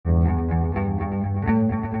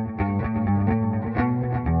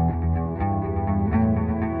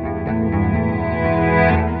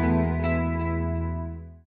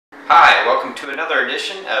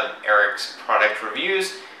Eric's Product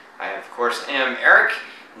Reviews. I, of course, am Eric,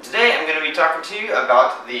 and today I'm going to be talking to you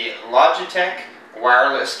about the Logitech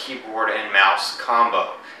wireless keyboard and mouse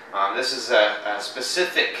combo. This is a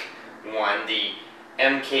specific one, the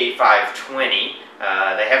MK520.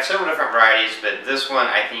 They have several different varieties, but this one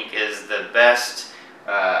I think is the best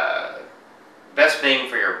bang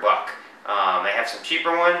for your buck. They have some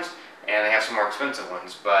cheaper ones and they have some more expensive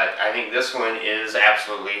ones, but I think this one is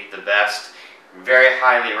absolutely the best. Very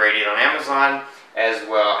highly rated on Amazon, as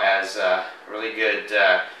well as really good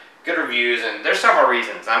reviews, and there's several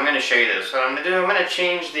reasons. I'm going to show you this. What I'm going to do, I'm going to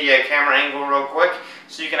change the camera angle real quick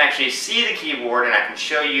so you can actually see the keyboard, and I can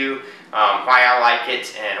show you why I like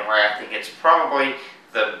it and why I think it's probably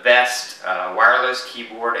the best wireless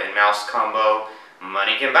keyboard and mouse combo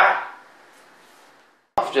money can buy.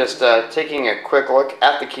 Just taking a quick look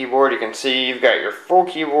at the keyboard, you can see you've got your full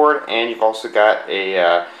keyboard and you've also got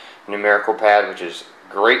a numerical pad, which is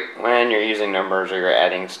great when you're using numbers or you're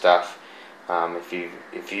adding stuff. If you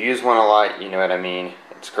use one a lot, you know what I mean.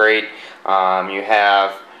 It's great. You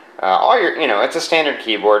have all your, it's a standard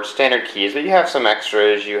keyboard, standard keys, but you have some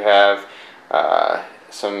extras. You have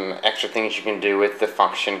some extra things you can do with the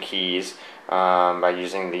function keys by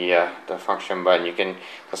using the function button. You can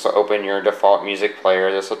also open your default music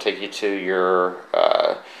player. This will take you to your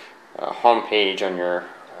home page on your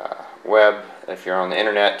web if you're on the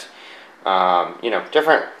internet.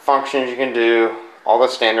 Different functions you can do, all the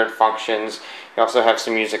standard functions. You also have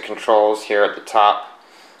some music controls here at the top,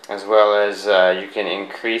 as well as you can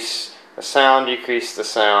increase the sound, decrease the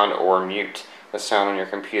sound, or mute the sound on your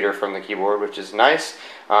computer from the keyboard, which is nice.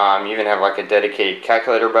 You even have like a dedicated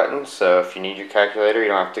calculator button, so if you need your calculator, you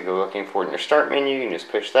don't have to go looking for it in your start menu. You can just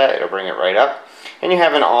push that, it'll bring it right up. And you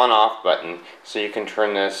have an on-off button, so you can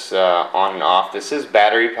turn this on and off. This is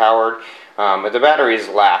battery powered, but the batteries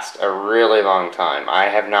last a really long time. I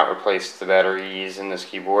have not replaced the batteries in this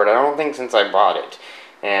keyboard, I don't think, since I bought it.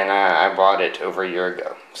 And I bought it over a year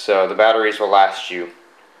ago. So the batteries will last you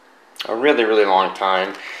a really, really long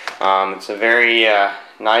time. It's a very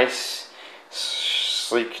nice,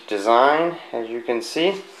 sleek design, as you can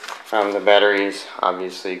see. The batteries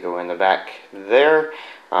obviously go in the back there.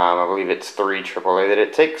 I believe it's 3 AAA that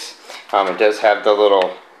it takes. It does have the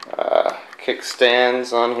little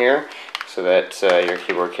kickstands on here, so that your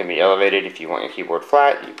keyboard can be elevated. If you want your keyboard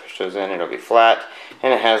flat, you push those in, it'll be flat.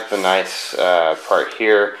 And it has the nice part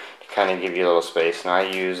here to kind of give you a little space. And I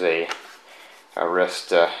use a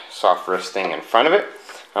wrist, soft wrist thing in front of it,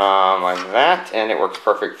 like that, and it works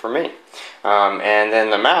perfect for me. And then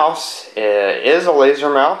the mouse is a laser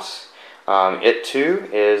mouse. It too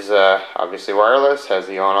is obviously wireless, has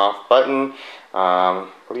the on-off button. I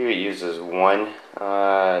believe it uses one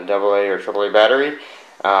AA or AAA battery.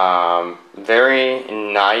 Very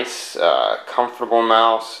nice, comfortable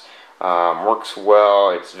mouse. Works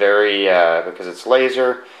well. It's very, because it's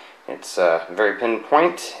laser, it's very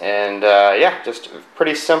pinpoint, and yeah, just a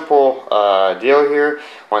pretty simple deal here.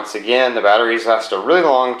 Once again, the batteries last a really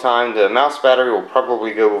long time. The mouse battery will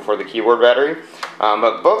probably go before the keyboard battery,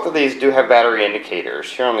 but both of these do have battery indicators.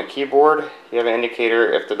 Here on the keyboard, you have an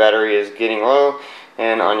indicator if the battery is getting low,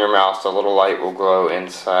 and on your mouse, a little light will glow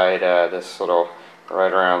inside this little,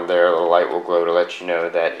 right around there, a little light will glow to let you know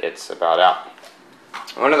that it's about out.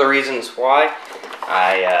 One of the reasons why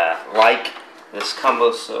I like this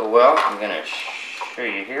combo so well, I'm going to show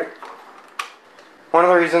you here. One of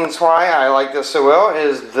the reasons why I like this so well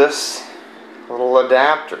is this little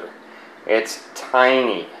adapter. It's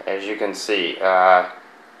tiny, as you can see, about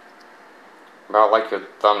like your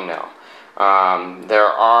thumbnail. There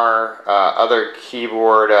are other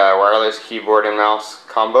keyboard, wireless keyboard and mouse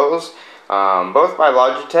combos, both by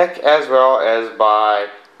Logitech as well as by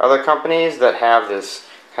other companies that have this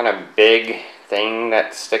kind of big thing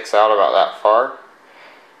that sticks out about that far.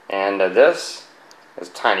 And this is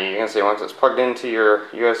tiny. You can see once it's plugged into your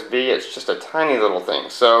USB, it's just a tiny little thing.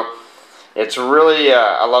 So it's really,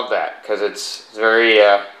 I love that, because it's very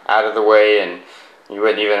out of the way and you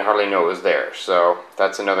wouldn't even hardly know it was there. So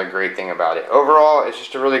that's another great thing about it. Overall, it's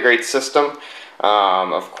just a really great system.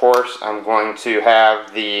 Of course, I'm going to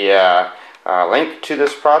have the link to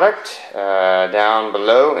this product down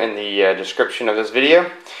below in the description of this video.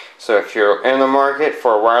 So if you're in the market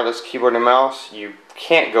for a wireless keyboard and mouse, you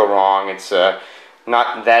can't go wrong. It's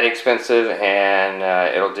not that expensive, and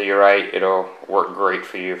it'll do you right. It'll work great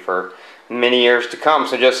for you for many years to come.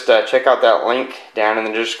 So just check out that link down in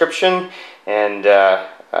the description and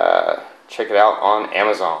check it out on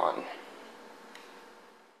Amazon.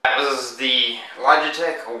 That was the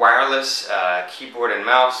Logitech wireless keyboard and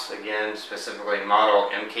mouse, again specifically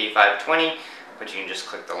model MK520. but you can just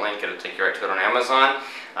click the link. It'll take you right to it on Amazon.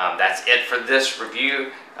 That's it for this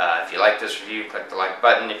review. If you like this review, click the like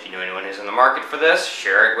button. If you know anyone who's in the market for this,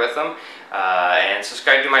 share it with them. And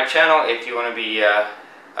subscribe to my channel if you want to be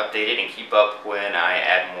updated and keep up when I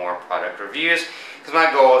add more product reviews. Because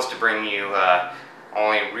my goal is to bring you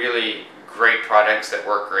only really great products that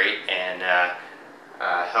work great and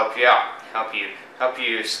help you out, help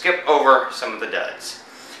you skip over some of the duds.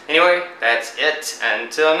 Anyway, that's it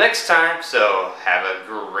until next time, so have a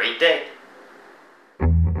great day.